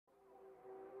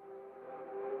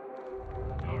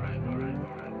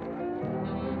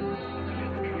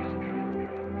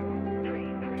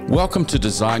Welcome to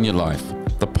Design Your Life,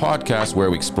 the podcast where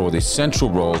we explore the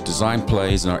essential role design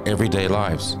plays in our everyday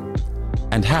lives,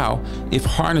 and how, if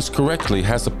harnessed correctly,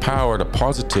 has the power to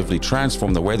positively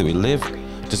transform the way that we live,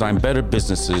 design better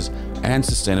businesses, and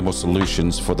sustainable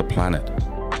solutions for the planet.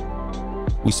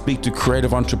 We speak to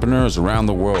creative entrepreneurs around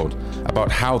the world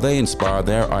about how they inspire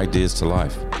their ideas to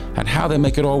life and how they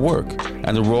make it all work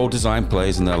and the role design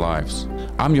plays in their lives.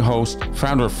 I'm your host,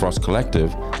 founder of Frost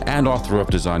Collective and author of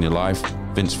Design Your Life,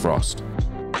 Vince Frost.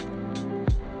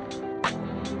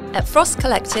 At Frost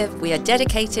Collective, we are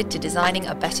dedicated to designing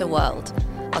a better world.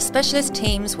 Our specialist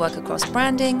teams work across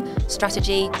branding,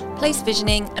 strategy, place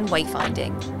visioning, and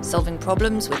wayfinding, solving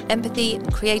problems with empathy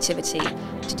and creativity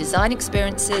to design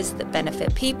experiences that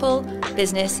benefit people,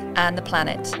 business, and the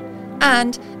planet.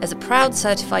 And as a proud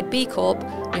certified B Corp,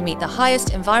 we meet the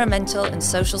highest environmental and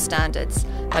social standards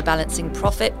by balancing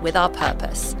profit with our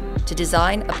purpose, to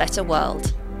design a better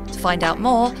world. To find out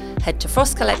more, head to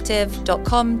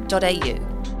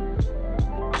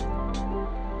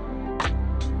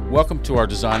frostcollective.com.au. Welcome to our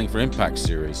Designing for Impact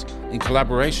series in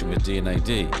collaboration with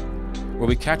D&AD, where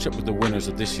we catch up with the winners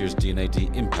of this year's D&AD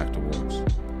Impact Awards.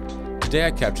 Today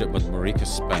I catch up with Marika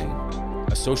Spain,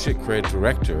 Associate Creative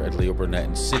Director at Leo Burnett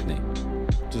in Sydney,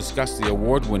 to discuss the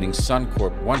award-winning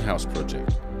Suncorp One House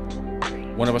project,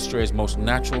 one of Australia's most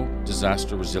natural,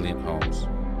 disaster-resilient homes.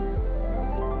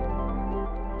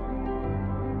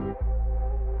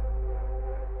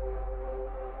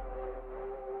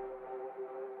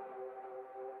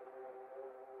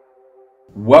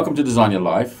 Welcome to Design Your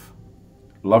Life.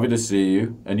 Lovely to see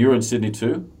you. And you're in Sydney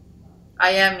too?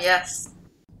 I am, yes.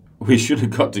 We should have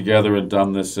got together and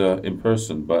done this in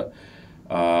person, but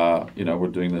we're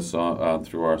doing this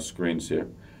through our screens here.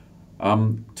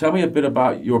 Tell me a bit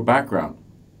about your background.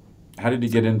 How did you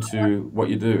get into what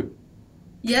you do?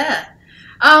 Yeah.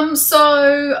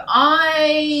 So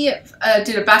I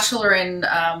did a bachelor in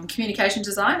communication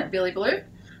design at Billy Blue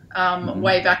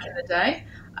way back in the day.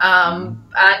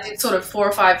 I did sort of 4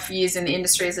 or 5 years in the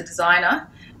industry as a designer,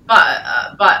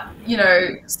 but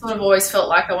sort of always felt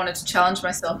like I wanted to challenge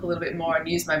myself a little bit more and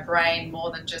use my brain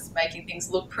more than just making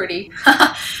things look pretty.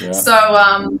 Yeah. So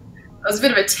it was a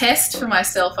bit of a test for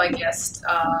myself, I guess,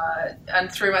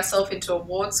 and threw myself into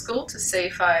award school to see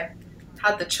if I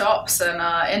had the chops, and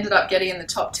ended up getting in the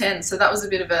top 10. So that was a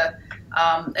bit of an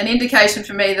indication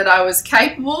for me that I was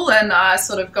capable, and I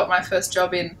sort of got my first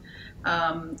job in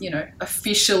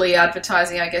officially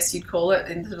advertising, I guess you'd call it,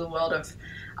 into the world of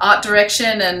art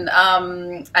direction. And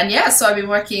so I've been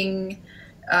working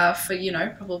for,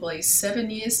 probably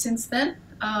 7 years since then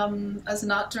as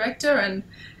an art director.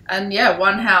 And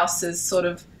One House has sort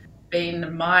of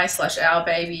been my/our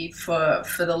baby for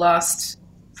the last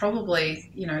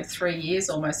probably, 3 years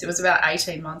almost. It was about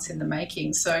 18 months in the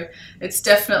making. So it's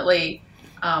definitely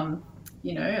a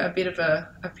bit of a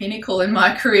pinnacle in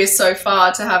my career so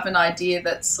far to have an idea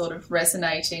that's sort of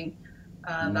resonating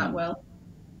that well.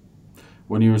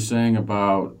 When you were saying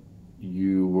about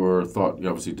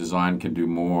obviously design can do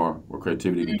more, or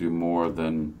creativity can do more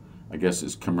than, I guess,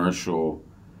 its commercial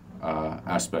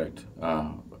aspect.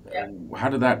 How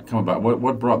did that come about?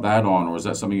 What brought that on, or is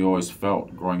that something you always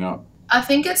felt growing up? I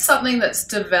think it's something that's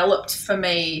developed for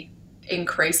me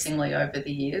increasingly over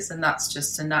the years, and that's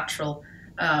just a natural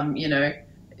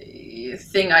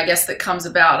thing, I guess, that comes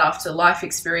about after life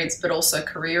experience, but also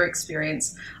career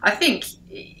experience. I think,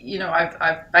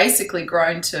 I've basically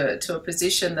grown to a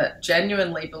position that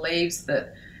genuinely believes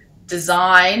that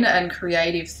design and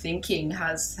creative thinking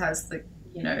has the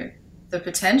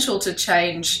potential to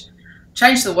change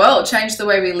the world, change the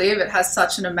way we live. It has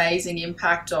such an amazing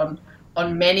impact on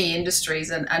many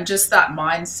industries, and just that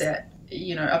mindset,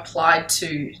 applied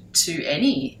to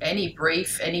any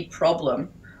brief, any problem,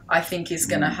 I think is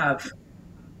going to have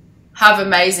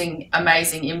amazing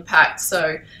impact.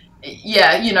 So,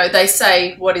 they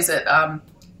say, what is it?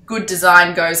 Good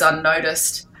design goes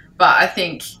unnoticed, but I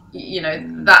think,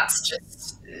 that's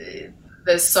just,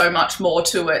 there's so much more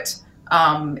to it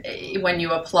when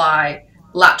you apply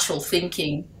lateral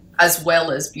thinking as well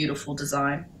as beautiful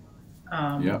design.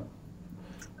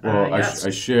 Well, I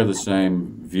share the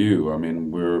same view. I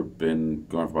mean, we've been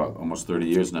going for about almost 30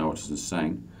 years now, which is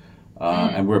insane.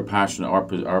 And we're passionate.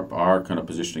 Our kind of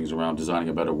positioning is around designing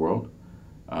a better world.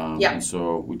 And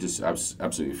so we just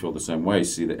absolutely feel the same way.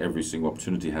 See that every single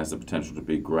opportunity has the potential to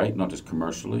be great, not just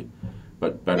commercially,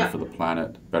 but better for the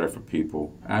planet, better for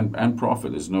people, and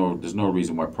profit. There's no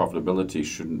reason why profitability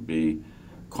shouldn't be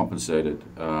compensated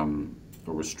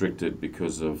or restricted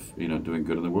because of doing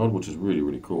good in the world, which is really,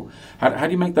 really cool. How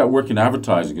do you make that work in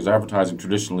advertising? Because advertising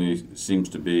traditionally seems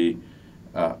to be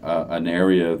an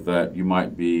area that you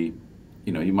might be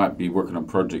you might be working on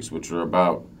projects which are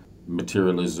about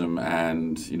materialism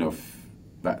and,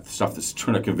 that stuff that's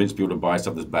trying to convince people to buy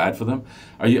stuff that's bad for them.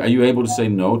 Are you able to say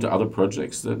no to other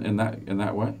projects in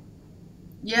that way?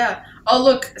 Yeah. Oh,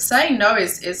 look, saying no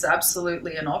is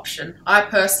absolutely an option. I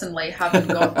personally haven't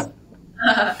got.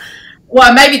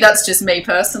 Well, maybe that's just me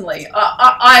personally.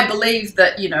 I believe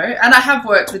that, and I have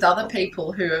worked with other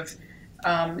people who have,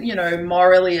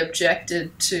 morally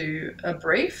objected to a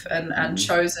brief and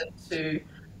chosen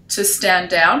to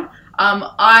stand down.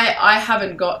 I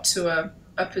haven't got to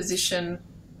a position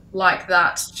like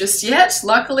that just yet,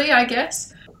 luckily, I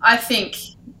guess. I think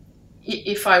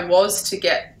if I was to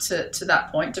get to that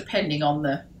point, depending on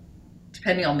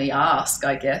the ask,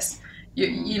 I guess,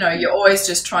 you're always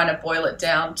just trying to boil it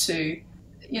down to,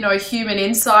 a human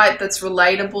insight that's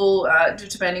relatable,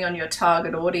 depending on your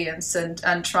target audience,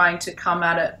 and trying to come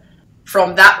at it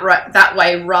from that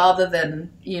way rather than,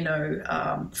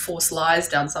 force lies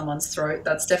down someone's throat.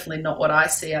 That's definitely not what I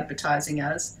see advertising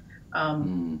as.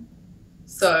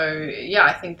 So, yeah,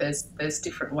 I think there's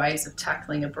different ways of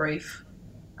tackling a brief.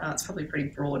 It's probably a pretty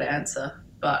broad answer,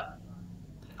 but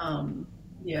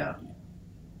yeah.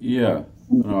 Yeah.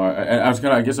 No,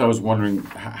 I guess I was wondering,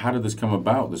 how did this come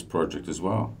about, this project as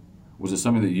well? Was it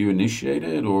something that you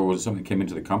initiated, or was it something that came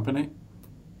into the company?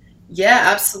 Yeah,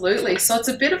 absolutely. So it's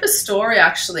a bit of a story,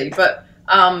 actually, but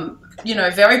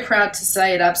very proud to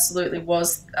say it absolutely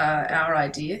was our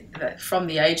idea from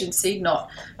the agency, not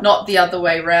the other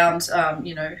way around.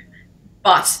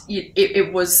 But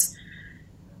it was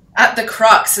at the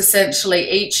crux. Essentially,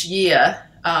 each year,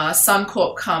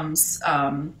 Suncorp comes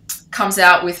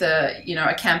out with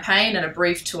a campaign and a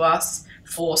brief to us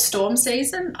for storm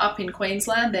season up in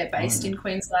Queensland. They're based in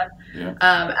Queensland,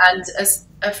 and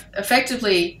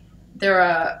effectively, there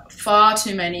are far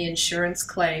too many insurance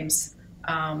claims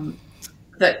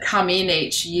that come in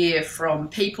each year from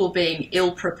people being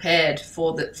ill prepared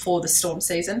for the storm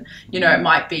season. It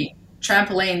might be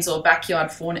trampolines or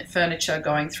backyard furniture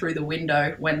going through the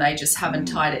window when they just haven't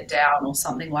tied it down or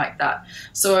something like that.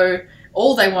 So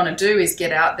all they want to do is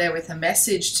get out there with a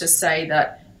message to say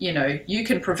that, you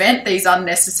can prevent these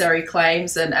unnecessary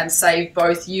claims and save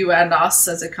both you and us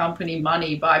as a company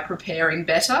money by preparing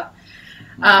better.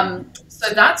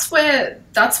 So that's where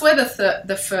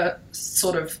the first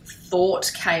sort of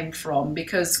thought came from,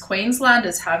 because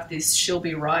Queenslanders have this she'll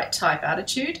be right type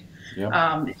attitude. Yep.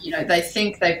 They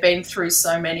think they've been through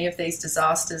so many of these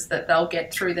disasters that they'll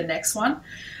get through the next one.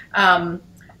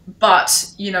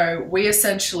 But we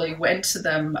essentially went to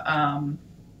them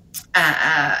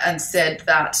and said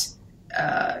that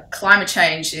climate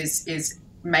change is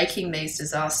making these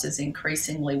disasters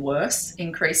increasingly worse,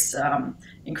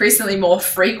 increasingly more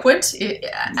frequent,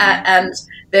 and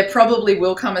there probably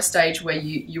will come a stage where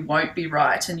you won't be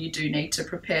right and you do need to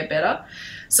prepare better.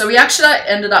 So we actually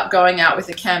ended up going out with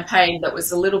a campaign that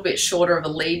was a little bit shorter of a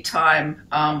lead time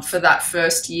for that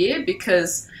first year,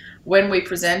 because when we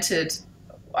presented,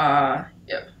 the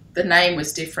name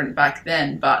was different back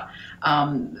then, but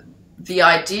the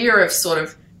idea of sort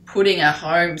of putting a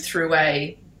home through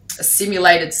a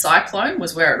simulated cyclone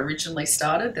was where it originally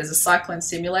started. There's a cyclone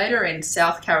simulator in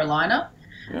South Carolina,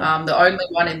 the only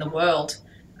one in the world.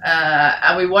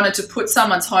 And we wanted to put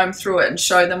someone's home through it and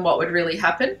show them what would really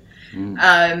happen.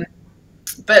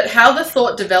 But how the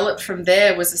thought developed from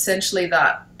there was essentially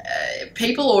that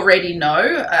people already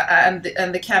know, and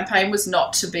the campaign was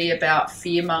not to be about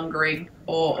fear-mongering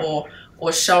or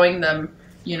showing them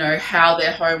how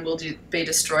their home will be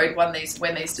destroyed when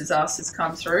these disasters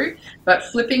come through, but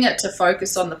flipping it to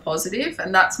focus on the positive,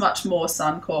 and that's much more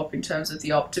Suncorp in terms of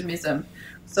the optimism.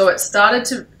 So it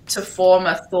started to form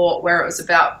a thought where it was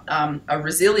about a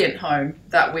resilient home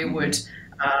that we would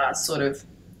sort of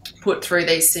put through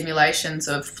these simulations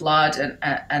of flood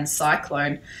and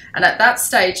cyclone. And at that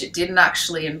stage, it didn't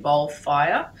actually involve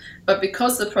fire, but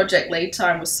because the project lead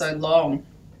time was so long,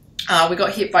 we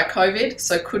got hit by COVID,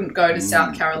 so couldn't go to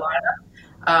South Carolina.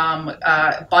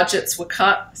 Budgets were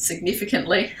cut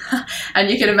significantly,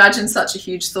 and you can imagine such a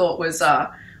huge thought was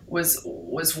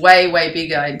way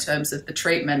bigger in terms of the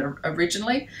treatment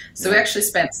originally. So we actually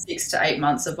spent 6 to 8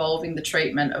 months evolving the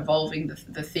treatment, evolving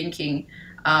the thinking,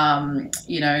 to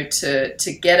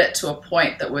get it to a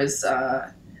point that was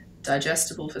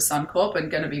digestible for Suncorp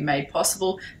and going to be made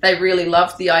possible. They really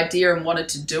loved the idea and wanted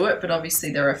to do it, but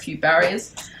obviously there are a few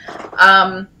barriers.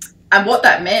 And what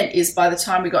that meant is by the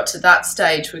time we got to that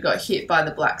stage, we got hit by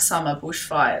the Black Summer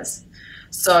bushfires.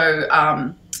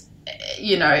 So,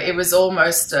 it was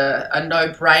almost a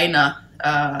no-brainer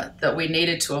that we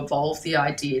needed to evolve the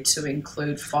idea to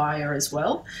include fire as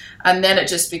well. And then it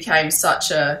just became such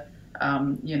a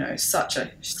such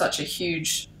a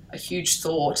huge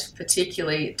thought,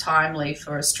 particularly timely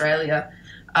for Australia,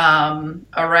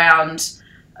 around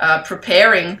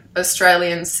preparing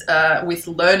Australians with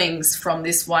learnings from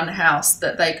this one house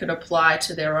that they could apply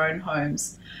to their own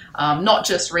homes. Not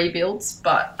just rebuilds,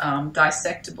 but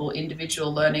dissectable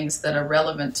individual learnings that are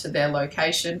relevant to their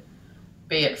location,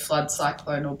 be it flood,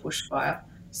 cyclone or bushfire,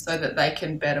 so that they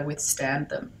can better withstand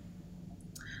them.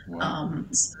 Wow.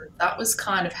 So that was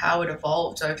kind of how it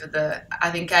evolved over the,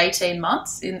 I think, 18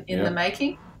 months in the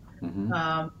making. Mm-hmm.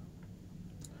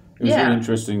 It was Yeah. really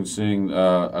interesting seeing,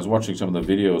 I was watching some of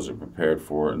the videos that prepared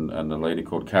for it, and a lady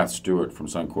called Kath Stewart from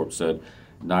Suncorp said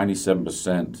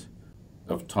 97%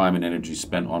 of time and energy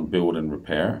spent on build and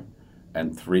repair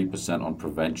and 3% on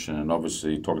prevention. And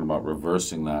obviously talking about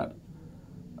reversing that,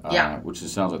 which it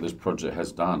sounds like this project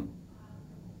has done.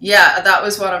 Yeah, that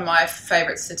was one of my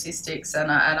favorite statistics,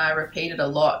 and I repeat it a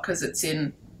lot because it's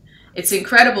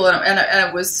incredible, and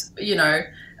it was,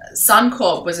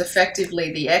 Suncorp was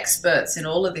effectively the experts in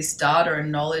all of this data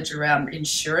and knowledge around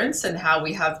insurance and how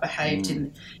we have behaved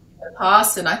in the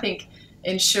past. And I think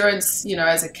insurance,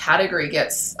 as a category,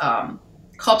 gets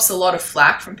cops a lot of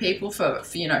flack from people for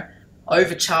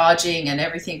overcharging and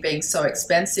everything being so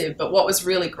expensive. But what was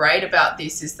really great about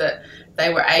this is that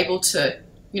they were able to,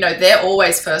 they're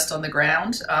always first on the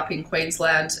ground up in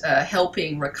Queensland,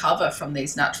 helping recover from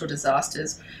these natural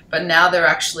disasters. But now they're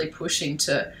actually pushing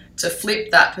to flip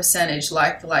that percentage,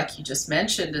 like you just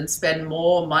mentioned, and spend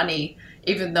more money,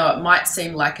 even though it might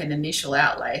seem like an initial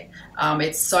outlay.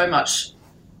 It's so much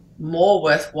more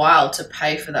worthwhile to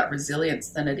pay for that resilience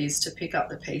than it is to pick up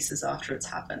the pieces after it's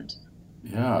happened.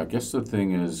 Yeah, I guess the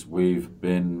thing is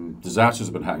disasters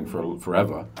have been happening for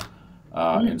forever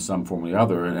in some form or the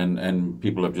other, and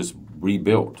people have just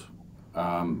rebuilt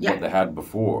what they had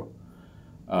before.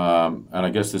 And I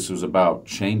guess this was about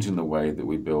changing the way that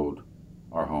we build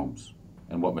our homes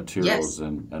and what materials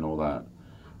and all that.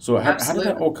 So how did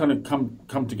that all kind of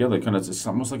come together? It's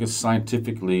almost like a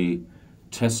scientifically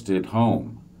tested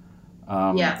home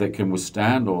that can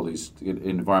withstand all these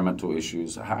environmental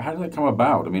issues. How did that come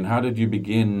about? I mean, how did you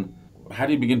begin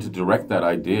to direct that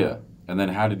idea? And then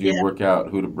how did you work out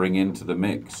who to bring into the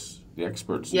mix, the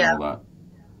experts and all that?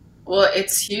 Well,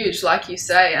 it's huge, like you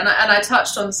say. And I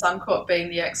touched on Suncorp being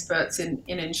the experts in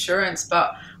insurance,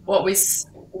 but what we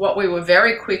were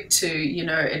very quick to,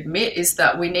 admit is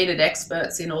that we needed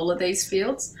experts in all of these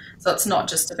fields. So it's not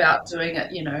just about doing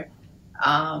it,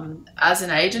 as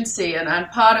an agency. And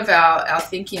part of our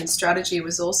thinking and strategy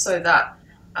was also that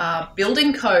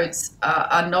building codes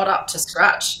are not up to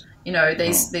scratch.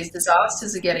 These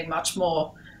disasters are getting much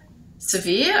more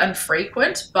severe and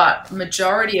frequent, but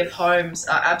majority of homes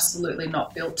are absolutely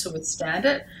not built to withstand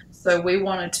it. So we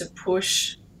wanted to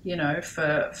push,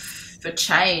 for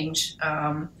change,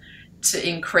 to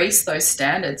increase those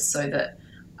standards so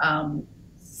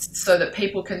that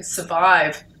people can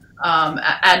survive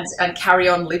and carry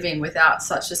on living without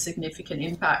such a significant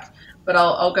impact. But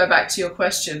I'll go back to your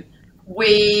question.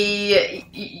 We,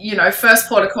 First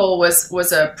Port of Call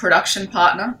was a production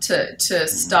partner to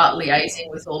start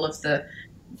liaising with all of the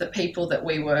people that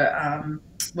we were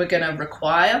going to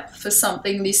require for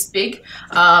something this big.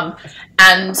 To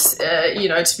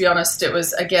be honest, it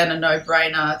was, again, a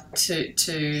no-brainer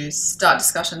to start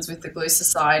discussions with the Glue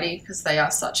Society, because they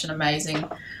are such an amazing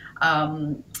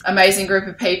group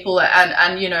of people and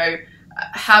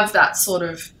have that sort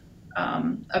of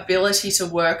ability to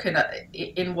work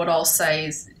in what I'll say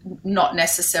is not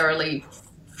necessarily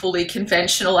fully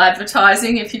conventional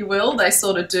advertising, if you will. They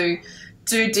sort of do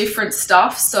different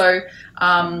stuff. So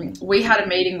we had a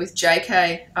meeting with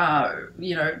JK,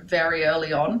 very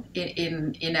early on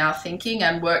in our thinking,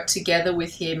 and worked together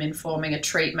with him in forming a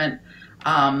treatment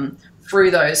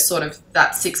through those sort of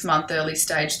that 6-month early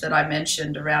stage that I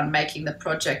mentioned around making the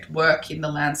project work in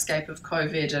the landscape of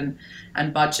COVID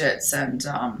and budgets and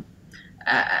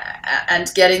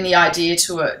getting the idea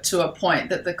to a point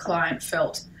that the client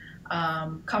felt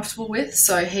comfortable with.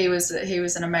 So he was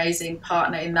an amazing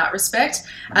partner in that respect.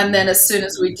 And then as soon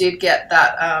as we did get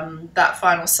that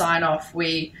final sign off,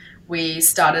 we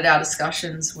started our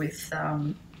discussions with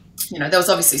there was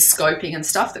obviously scoping and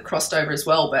stuff that crossed over as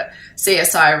well, but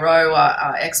CSIRO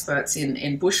are experts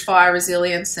in bushfire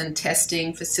resilience and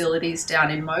testing facilities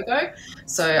down in Mogo.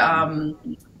 So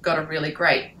got a really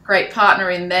great partner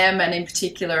in them, and in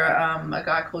particular a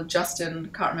guy called Justin,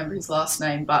 can't remember his last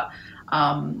name, but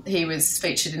he was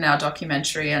featured in our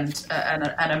documentary and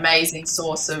an amazing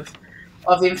source of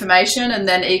information. And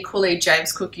then equally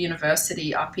James Cook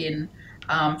University up in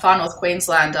Far North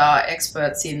Queensland are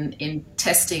experts in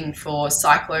testing for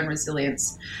cyclone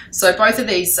resilience. So both of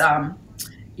these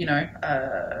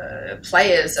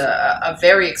players are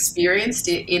very experienced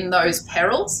in those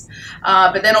perils.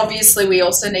 But then obviously we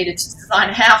also needed to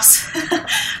design a house.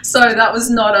 So that was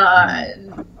not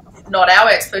our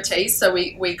expertise. So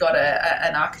we got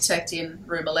an architect in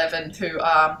Room 11 who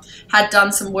had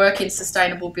done some work in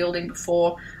sustainable building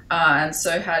before, and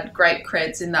so had great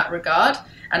creds in that regard.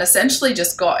 And essentially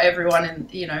just got everyone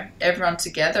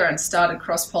together and started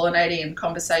cross-pollinating in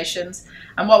conversations.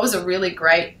 And what was a really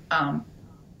great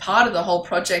part of the whole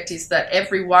project is that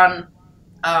every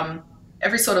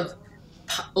sort of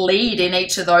lead in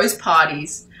each of those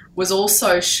parties was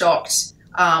also shocked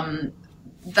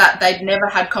that they'd never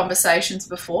had conversations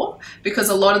before, because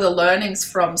a lot of the learnings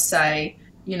from, say,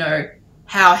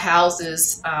 how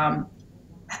houses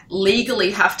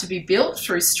legally have to be built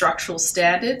through structural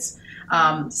standards,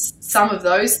 some of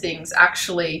those things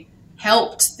actually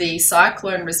helped the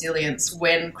cyclone resilience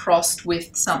when crossed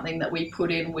with something that we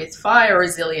put in with fire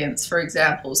resilience, for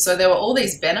example. So there were all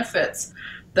these benefits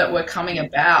that were coming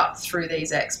about through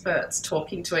these experts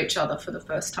talking to each other for the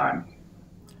first time.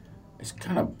 It's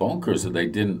kind of bonkers that they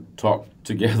didn't talk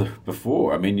together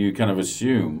before. I mean, you kind of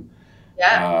assume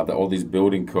that all these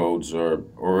building codes are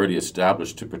already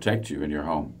established to protect you and your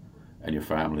home and your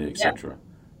family, etc.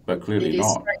 But clearly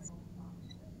not.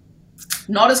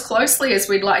 Not as closely as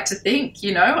we'd like to think.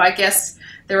 I guess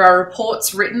there are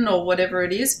reports written or whatever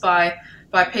it is by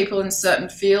people in certain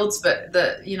fields, but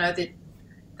the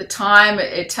time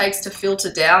it takes to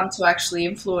filter down to actually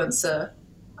influence a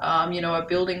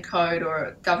building code or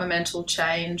a governmental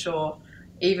change, or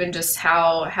even just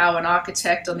how an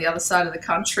architect on the other side of the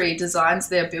country designs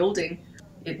their building.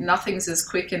 Nothing's as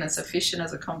quick and as efficient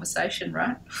as a conversation,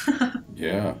 right?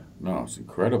 Yeah, no, it's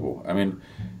incredible. I mean,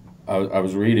 I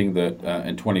was reading that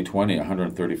in 2020,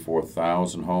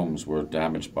 134,000 homes were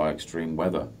damaged by extreme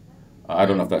weather. I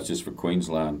don't know if that's just for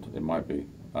Queensland. It might be.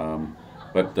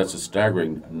 But that's a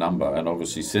staggering number. And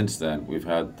obviously since then, we've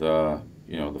had the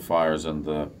fires and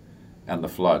the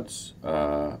floods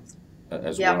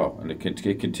as well. And it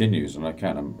continues. And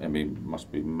it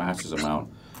must be massive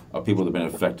amount of people that have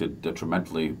been affected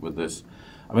detrimentally with this.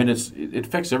 I mean, it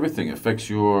affects everything. It affects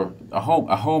a home.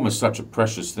 A home is such a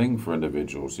precious thing for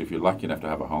individuals. If you're lucky enough to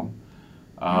have a home,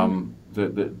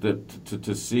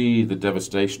 to see the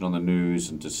devastation on the news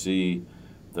and to see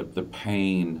the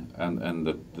pain and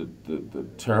the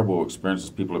terrible experiences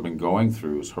people have been going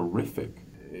through is horrific.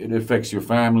 It affects your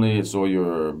family. It's all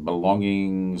your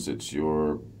belongings. It's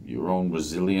your own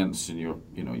resilience and your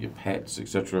pets,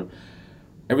 etc.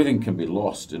 Everything can be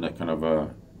lost in a kind of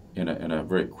in a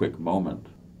very quick moment.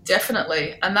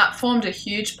 Definitely, and that formed a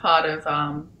huge part of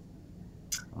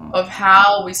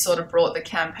how we sort of brought the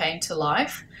campaign to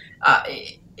life.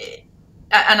 And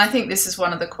I think this is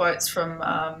one of the quotes from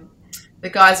the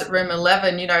guys at Room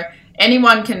 11.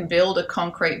 Anyone can build a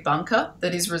concrete bunker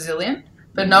that is resilient,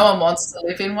 but no one wants to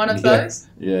live in one of those.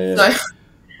 Yeah. So,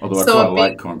 although I quite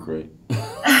like concrete,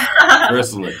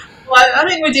 personally. Well, I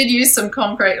think we did use some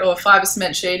concrete or fibre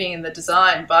cement sheeting in the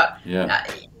design, but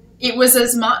it was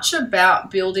as much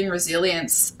about building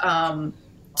resilience,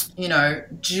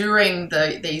 during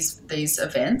these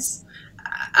events,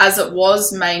 as it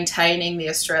was maintaining the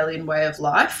Australian way of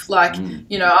life. Like,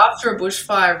 after a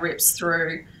bushfire rips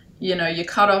through, you're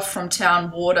cut off from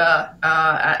town water,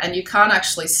 and you can't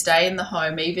actually stay in the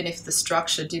home even if the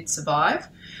structure did survive.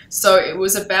 So it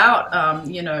was about,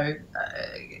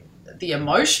 the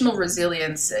emotional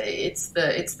resilience. It's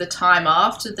the time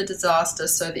after the disaster,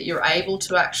 so that you're able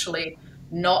to actually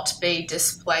not be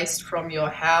displaced from your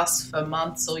house for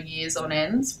months or years on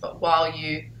ends, but while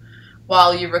you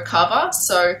recover.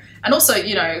 So, and also,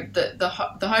 the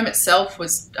home itself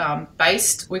was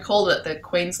based. We called it the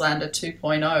Queenslander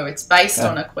 2.0. It's based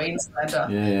on a Queenslander.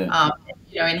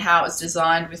 In how it was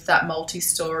designed with that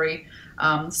multi-story.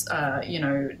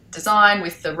 Design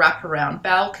with the wraparound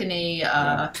balcony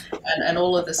and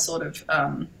all of the sort of,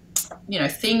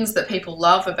 things that people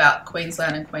love about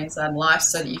Queensland and Queensland life,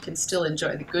 so that you can still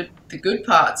enjoy the good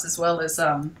parts as well as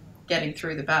getting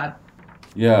through the bad.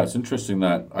 Yeah, it's interesting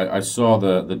that I saw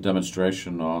the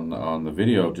demonstration on the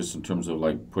video, just in terms of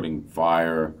like putting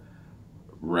fire,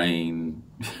 rain,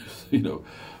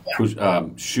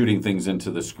 shooting things into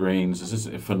the screens. It's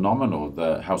just phenomenal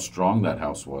how strong that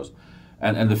house was.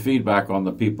 And the feedback on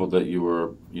the people that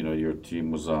your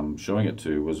team was showing it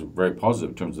to was very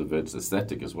positive in terms of its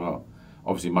aesthetic as well.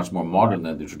 Obviously much more modern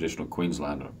than the traditional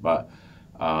Queenslander, but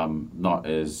not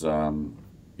as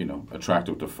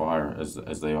attractive to fire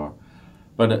as they are.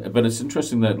 But it's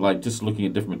interesting that like just looking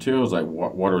at different materials like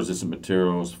water resistant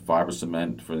materials, fiber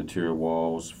cement for interior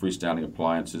walls, freestanding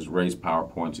appliances, raised power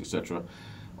points, etc.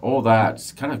 All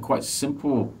that's kind of quite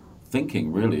simple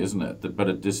thinking, really, isn't it? But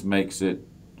it just makes it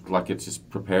like it just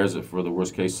prepares it for the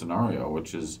worst case scenario,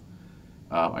 which is,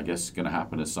 I guess, going to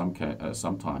happen at some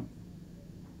time.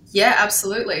 Yeah,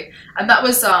 absolutely. And that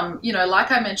was,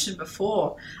 like I mentioned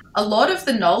before, a lot of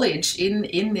the knowledge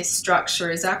in this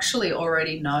structure is actually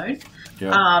already known.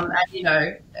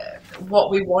 Yeah. What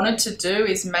we wanted to do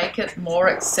is make it more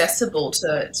accessible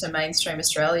to mainstream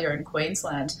Australia and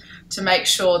Queensland to make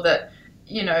sure that,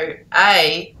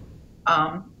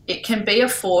 it can be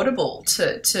affordable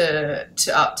to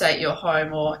update your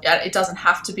home, or it doesn't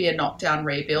have to be a knockdown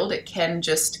rebuild. It can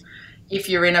just, if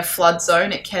you're in a flood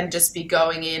zone, it can just be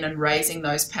going in and raising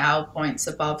those power points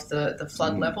above the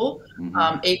flood level.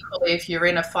 Mm-hmm. Equally, if you're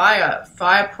in a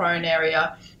fire-prone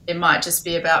area, it might just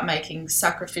be about making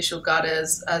sacrificial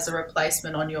gutters as a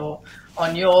replacement on your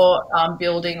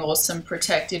building, or some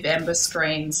protective ember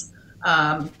screens.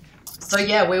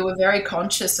 We were very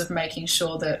conscious of making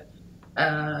sure that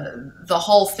the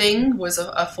whole thing was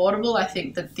affordable. I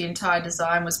think that the entire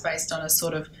design was based on a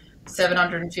sort of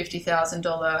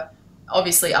 $750,000,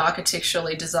 obviously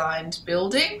architecturally designed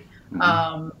building.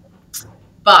 Mm-hmm.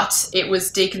 But it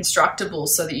was deconstructible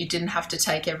so that you didn't have to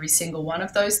take every single one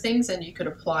of those things, and you could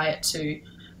apply it to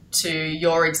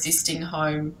your existing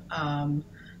home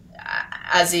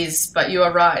as is. But you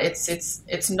are right,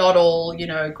 it's not all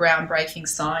groundbreaking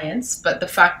science, but the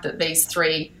fact that these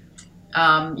three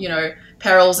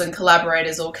perils and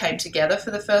collaborators all came together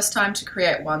for the first time to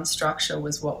create one structure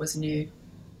was what was new.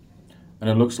 And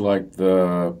it looks like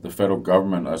the federal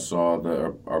government, I saw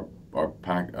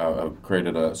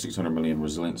created a $600 million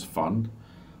resilience fund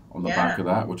on the back of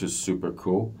that, which is super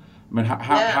cool. I mean,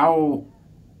 how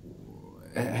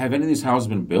have any of these houses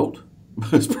been built?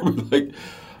 It's probably like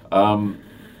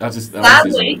that's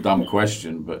a dumb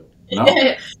question, but no.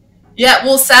 Yeah,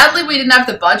 well, sadly, we didn't have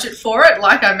the budget for it.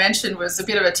 Like I mentioned, it was a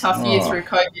bit of a tough year through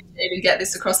COVID to even get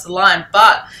this across the line.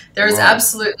 But there is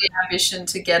absolutely an ambition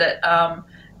to get it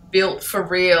built for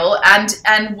real.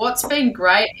 And what's been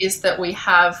great is that we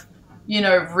have,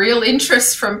 real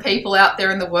interest from people out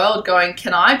there in the world going,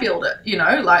 can I build it?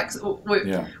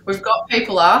 We've got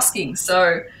people asking.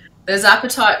 So there's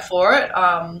appetite for it.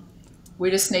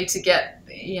 We just need to get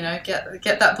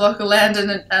that block of land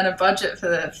and a budget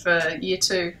for year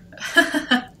 2.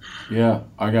 Yeah,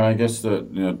 I guess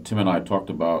that Tim and I talked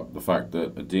about the fact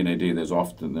that at D&AD there's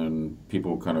often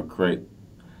people kind of create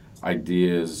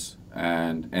ideas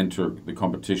and enter the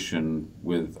competition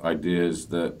with ideas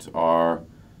that are,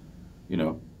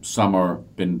 some are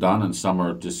been done and some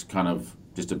are just kind of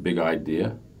just a big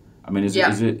idea. I mean, is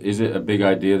it a big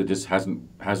idea that just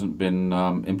hasn't been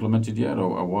implemented yet,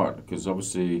 or what? Because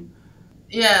obviously,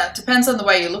 it depends on the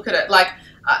way you look at it. Like,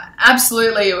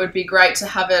 absolutely, it would be great to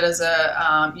have it as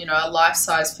a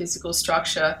life-size physical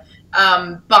structure.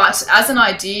 But as an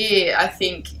idea, I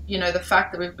think, the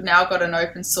fact that we've now got an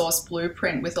open source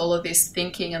blueprint with all of this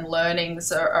thinking and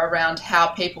learnings around how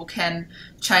people can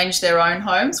change their own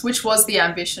homes, which was the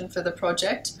ambition for the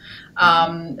project.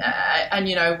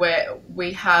 Where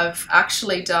we have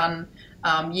actually done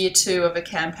year 2 of a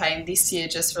campaign this year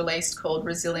just released called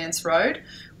Resilience Road,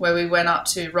 where we went up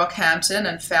to Rockhampton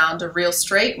and found a real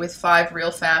street with 5 real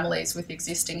families with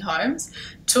existing homes,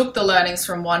 took the learnings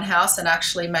from one house and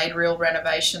actually made real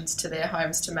renovations to their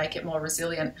homes to make it more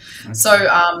resilient. Okay. So,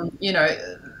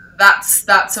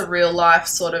 that's a real life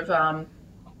sort of,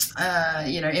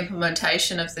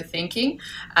 implementation of the thinking.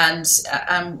 And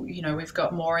we've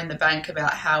got more in the bank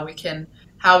about how we can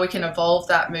evolve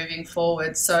that moving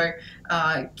forward. So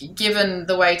given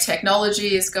the way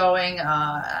technology is going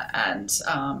and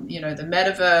the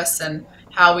metaverse and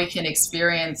how we can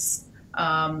experience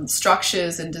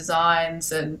structures and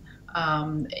designs and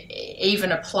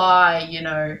even apply,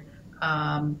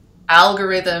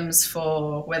 algorithms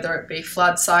for whether it be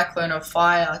flood, cyclone or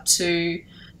fire to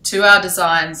our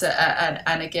designs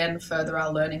and again further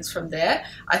our learnings from there.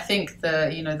 I think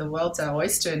the world's our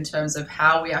oyster in terms of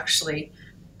how we actually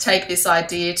take this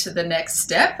idea to the next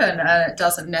step, and it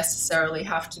doesn't necessarily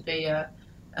have to be a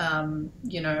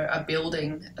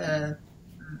building that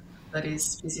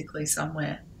is physically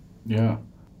somewhere. Yeah.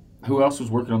 Who else was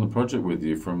working on the project with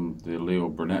you from the Leo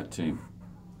Burnett team?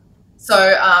 So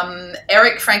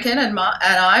Eric Franken and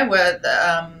I were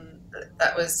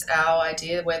that was our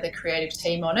idea. We're the creative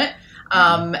team on it.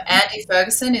 Andy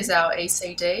Ferguson is our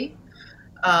ECD.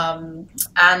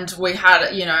 And we had,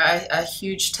 a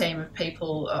huge team of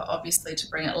people, obviously, to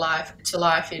bring it to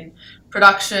life in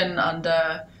production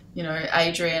under,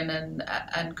 Adrian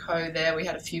and co there. We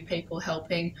had a few people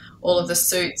helping. All of the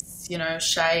suits,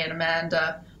 Shay and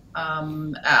Amanda,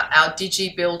 our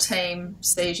DigiBuild team,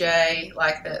 CJ,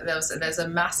 like there's a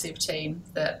massive team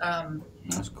that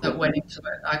That's cool. that went into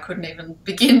it. I couldn't even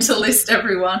begin to list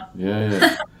everyone.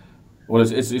 Yeah. Well,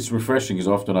 it's refreshing because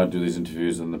often I do these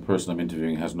interviews and the person I'm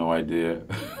interviewing has no idea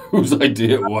whose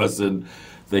idea it was, and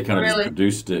they kind of just Really?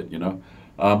 produced it,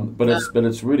 But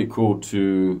it's really cool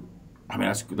to. I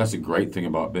mean, that's a great thing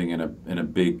about being in a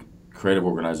big creative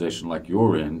organization like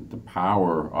you're in. The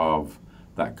power of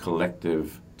that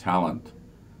collective talent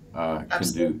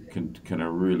can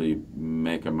really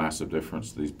make a massive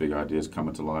difference to these big ideas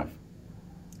coming to life.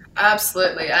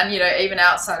 Absolutely. And, even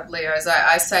outside of Leo's,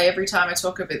 I say every time I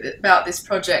talk a bit about this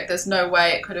project, there's no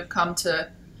way it could have come to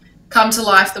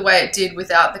life the way it did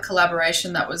without the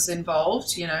collaboration that was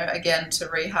involved. Again, to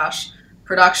rehash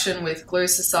production with Glue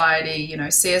Society,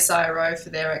 CSIRO for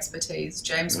their expertise,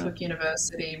 James Cook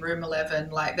University, Room 11.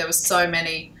 Like, there was so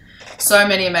many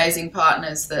amazing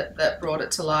partners that brought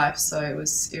it to life. So it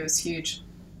was huge.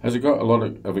 Has it got a lot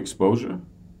of exposure?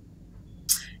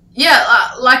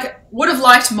 Yeah, would have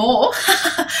liked more,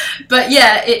 but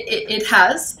yeah, it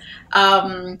has.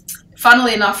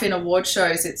 Funnily enough, in award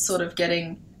shows, it's sort of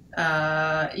getting,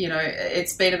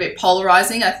 it's been a bit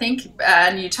polarizing, I think.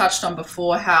 And you touched on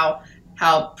before how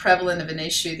prevalent of an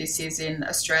issue this is in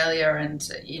Australia, and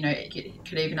you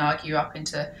could even argue up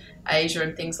into Asia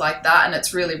and things like that. And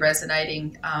it's really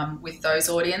resonating with those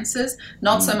audiences.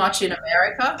 Not so much in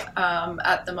America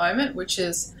at the moment, which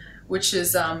is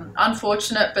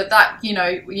unfortunate, but that you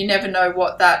never know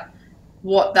what that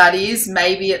is.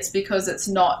 Maybe it's because it's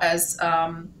not as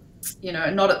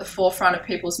not at the forefront of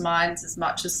people's minds as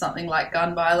much as something like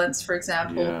gun violence, for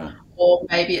example, or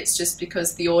maybe it's just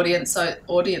because the audience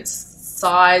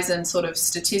size and sort of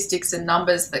statistics and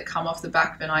numbers that come off the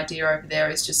back of an idea over there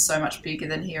is just so much bigger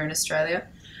than here in Australia,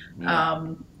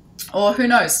 or who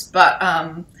knows? But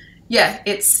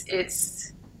it's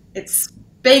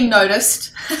being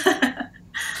noticed.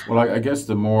 Well, I guess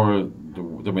the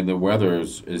weather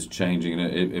is changing,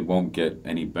 and it won't get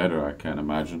any better, I can't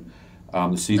imagine.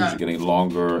 The seasons are getting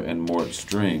longer and more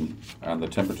extreme, and the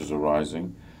temperatures are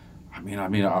rising.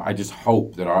 I just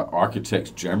hope that our architects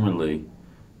generally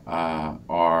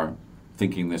are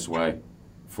thinking this way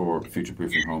for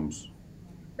future-proofing homes.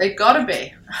 They've got to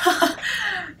be.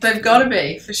 They've got to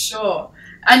be, for sure.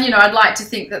 And, I'd like to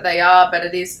think that they are, but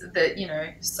it is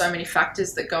that, so many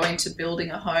factors that go into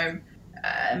building a home,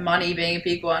 money being a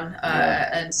big one,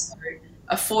 and so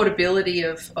affordability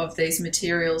of these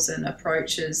materials and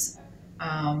approaches.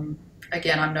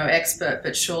 Again, I'm no expert,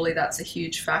 but surely that's a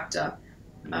huge factor.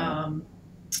 We've got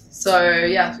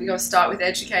to start with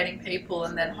educating people,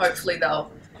 and then hopefully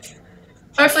they'll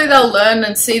learn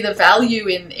and see the value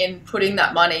in putting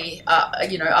that money,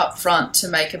 up front to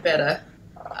make a better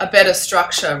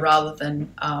structure rather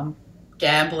than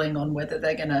gambling on whether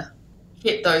they're going to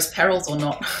hit those perils or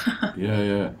not.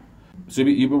 Yeah. So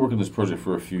you've been working on this project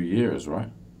for a few years, right?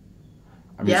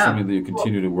 Something that you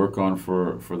continue to work on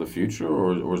for the future,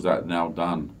 or is that now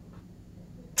done?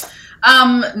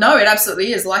 No, it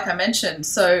absolutely is. Like I mentioned,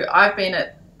 so I've been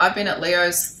at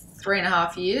Leo's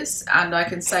 3.5 years, and I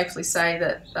can safely say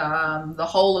that the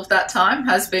whole of that time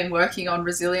has been working on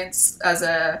resilience as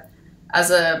an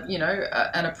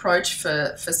approach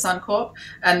for Suncorp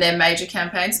and their major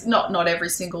campaigns. Not every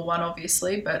single one,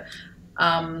 obviously, but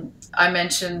I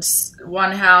mentioned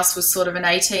One House was sort of an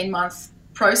 18-month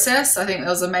process. I think there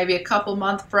was maybe a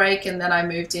couple-month break, and then I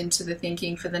moved into the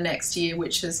thinking for the next year,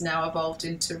 which has now evolved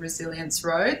into Resilience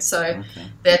Road. So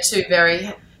they're two very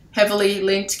heavily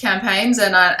linked campaigns,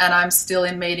 and I'm still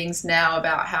in meetings now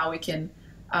about how we can,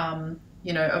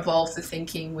 evolve the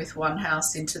thinking with One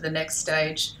House into the next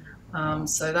stage.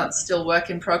 So that's still work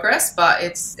in progress, but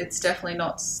it's definitely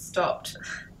not stopped.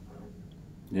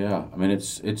 Yeah,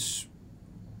 it's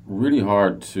really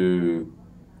hard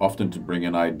often to bring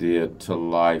an idea to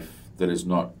life that has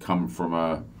not come from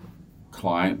a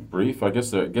client brief. I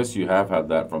guess you have had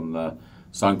that from the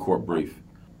Suncorp brief,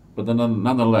 but then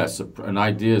nonetheless, an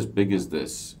idea as big as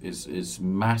this is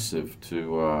massive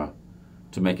to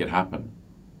make it happen.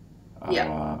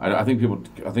 I think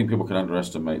people can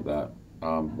underestimate that.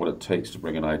 What it takes to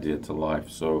bring an idea to life.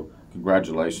 So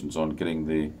congratulations on getting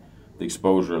the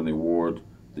exposure and the award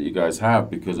that you guys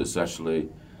have, because it's actually,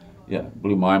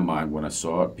 blew my mind when I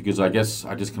saw it, because I guess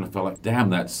I just kind of felt like, damn,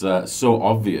 that's so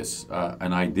obvious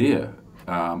an idea,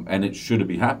 and it should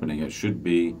be happening. It should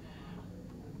be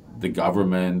the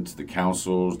government, the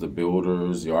councils, the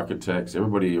builders, the architects,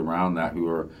 everybody around that who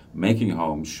are making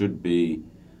homes should be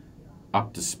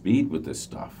up to speed with this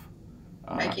stuff.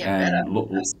 Making it and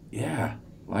better. yeah,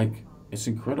 like it's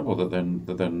incredible that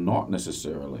they're not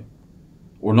necessarily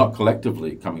or not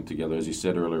collectively coming together, as you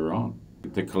said earlier on.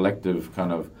 The collective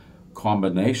kind of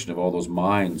combination of all those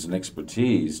minds and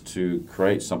expertise to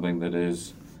create something that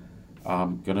is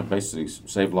going to basically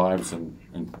save lives and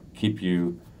keep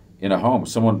you in a home.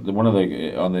 One of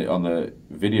the on the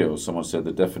video, someone said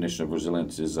the definition of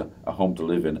resilience is a home to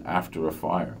live in after a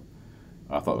fire.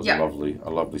 I thought it was a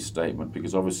lovely statement,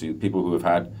 because obviously people who have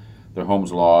had their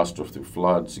homes lost or through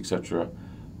floods, etc.,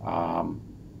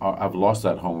 have lost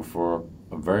that home for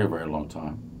a very, very long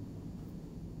time.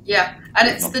 Yeah, and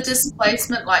it's the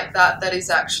displacement like that is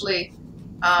actually,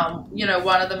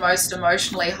 one of the most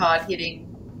emotionally hard-hitting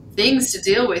things to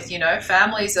deal with.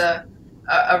 Families are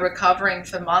recovering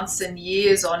for months and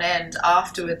years on end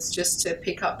afterwards just to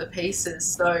pick up the pieces.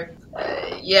 So,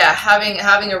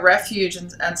 having a refuge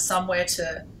and somewhere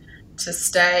to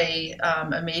stay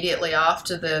immediately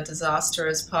after the disaster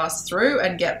has passed through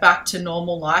and get back to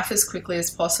normal life as quickly as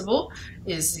possible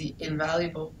is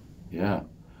invaluable. Yeah.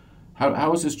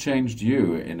 How has this changed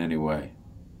you in any way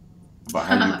about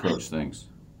how you approach things?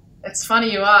 It's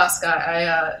funny you ask.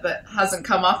 That hasn't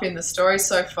come up in the story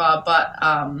so far, but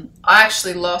I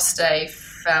actually lost a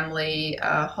family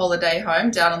holiday home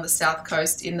down on the south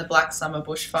coast in the Black Summer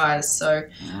bushfires. So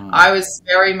I was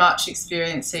very much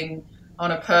experiencing on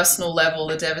a personal level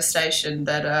the devastation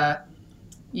that,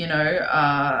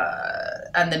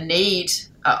 and the need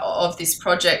of this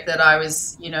project that I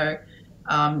was,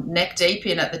 neck deep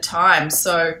in at the time.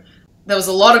 So there was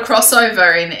a lot of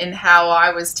crossover in how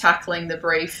I was tackling the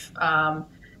brief,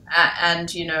 and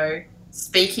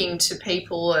speaking to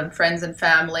people and friends and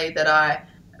family that I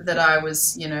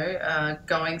was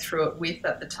going through it with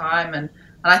at the time, and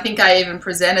I think I even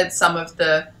presented some of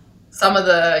the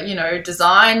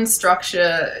design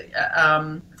structure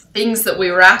things that we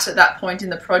were at that point in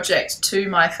the project to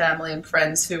my family and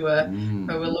friends who were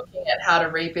looking at how to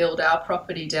rebuild our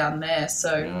property down there.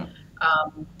 So.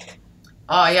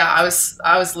 I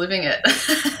was living it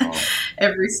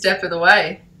every step of the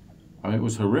way. I mean, it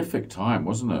was a horrific time,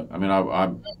 wasn't it? I mean,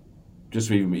 I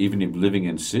just even living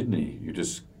in Sydney,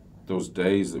 those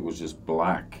days it was just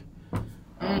black,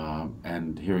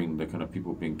 and hearing the kind of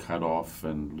people being cut off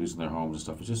and losing their homes and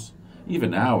stuff. It's just,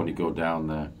 even now when you go down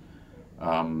there,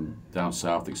 down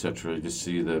south, etc., you just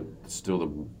see the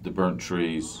burnt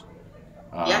trees,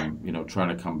 trying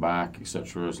to come back,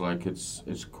 etc. It's like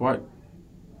it's quite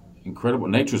incredible.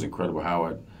 Nature's incredible how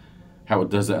it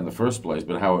does that in the first place,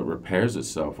 but how it repairs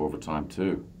itself over time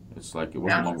too. It's like it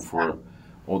wasn't long before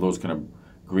all those kind of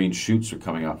green shoots are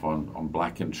coming up on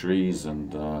blackened trees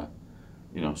and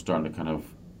starting to kind of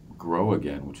grow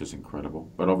again, which is incredible.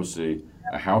 But obviously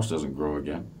a house doesn't grow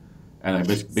again, and a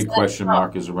big question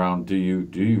mark is around: do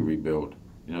you rebuild?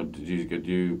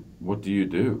 What do you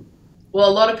do? Well,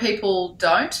 a lot of people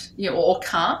don't, or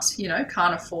can't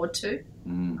afford to.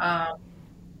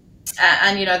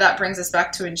 And that brings us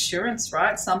back to insurance,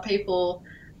 right? Some people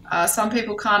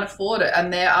can't afford it,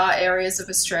 and there are areas of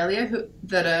Australia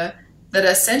that are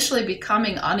essentially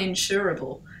becoming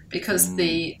uninsurable because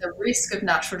the risk of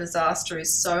natural disaster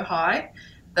is so high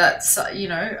that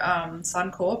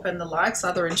Suncorp and the likes,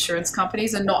 other insurance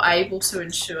companies, are not able to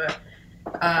insure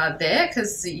there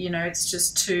because it's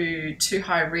just too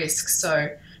high risk. So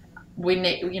we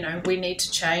need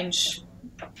to change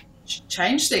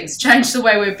things, change the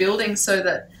way we're building so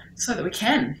that we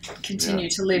can continue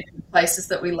to live in places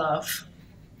that we love.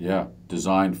 Yeah,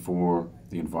 designed for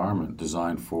the environment,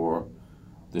 designed for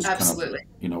this Absolutely.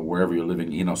 kind of, wherever you're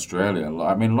living in Australia.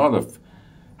 I mean, a lot of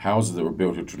houses that were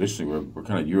built here traditionally were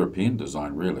kind of European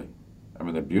design, really. I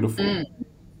mean, they're beautiful.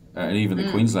 And even the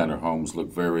Queenslander homes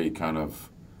look very kind of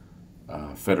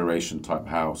Federation-type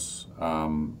house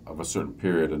of a certain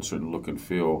period and certain look and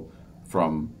feel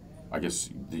from, I guess,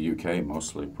 the UK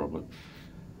mostly, probably.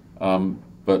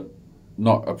 But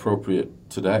not appropriate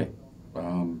today.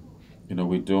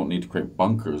 We don't need to create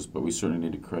bunkers, but we certainly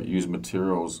need to use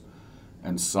materials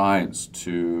and science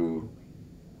to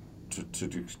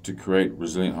create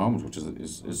resilient homes, which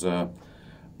is a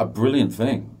brilliant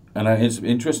thing. And it's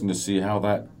interesting to see how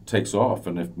that takes off,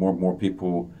 and if more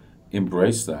people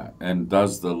embrace that, and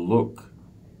does the look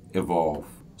evolve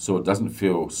so it doesn't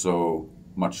feel so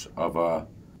much of a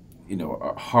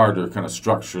harder kind of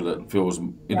structure that feels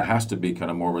it has to be kind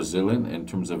of more resilient in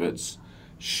terms of its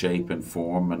shape and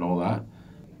form and all that.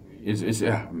 It's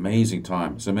an amazing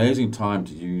time. It's an amazing time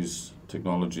to use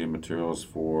technology and materials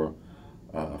for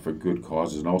good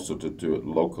causes, and also to do it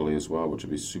locally as well, which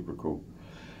would be super cool.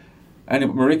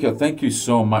 Anyway, Marika, thank you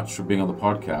so much for being on the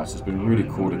podcast. It's been really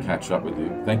cool to catch up with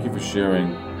you. Thank you for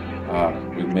sharing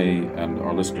with me and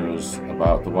our listeners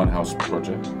about the One House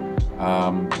project.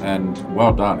 And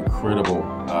well done, incredible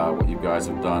what you guys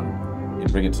have done in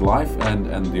bringing it to life,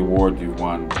 and the award you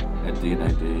won at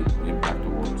D&AD Impact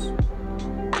Awards.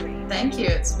 Thank you.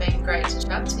 It's been great to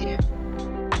chat to you.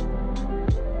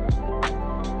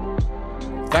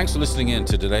 Thanks for listening in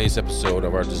to today's episode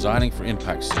of our Designing for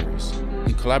Impact series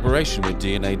in collaboration with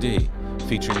D&AD,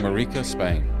 featuring Marika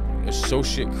Spain,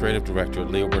 Associate Creative Director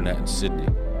at Leo Burnett in Sydney.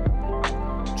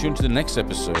 Tune to the next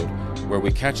episode where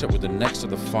we catch up with the next of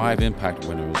the 5 Impact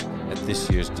winners at this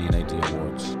year's D&AD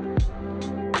Awards.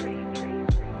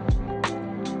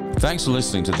 Thanks for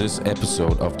listening to this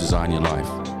episode of Design Your Life.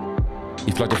 If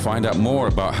you'd like to find out more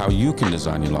about how you can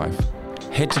design your life,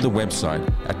 head to the website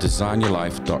at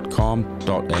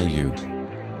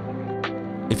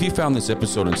designyourlife.com.au. If you found this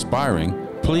episode inspiring,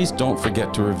 please don't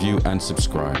forget to review and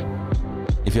subscribe.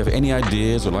 If you have any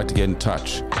ideas or like to get in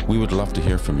touch, we would love to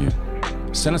hear from you.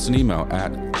 Send us an email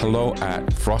at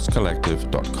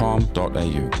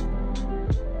hello@frostcollective.com.au.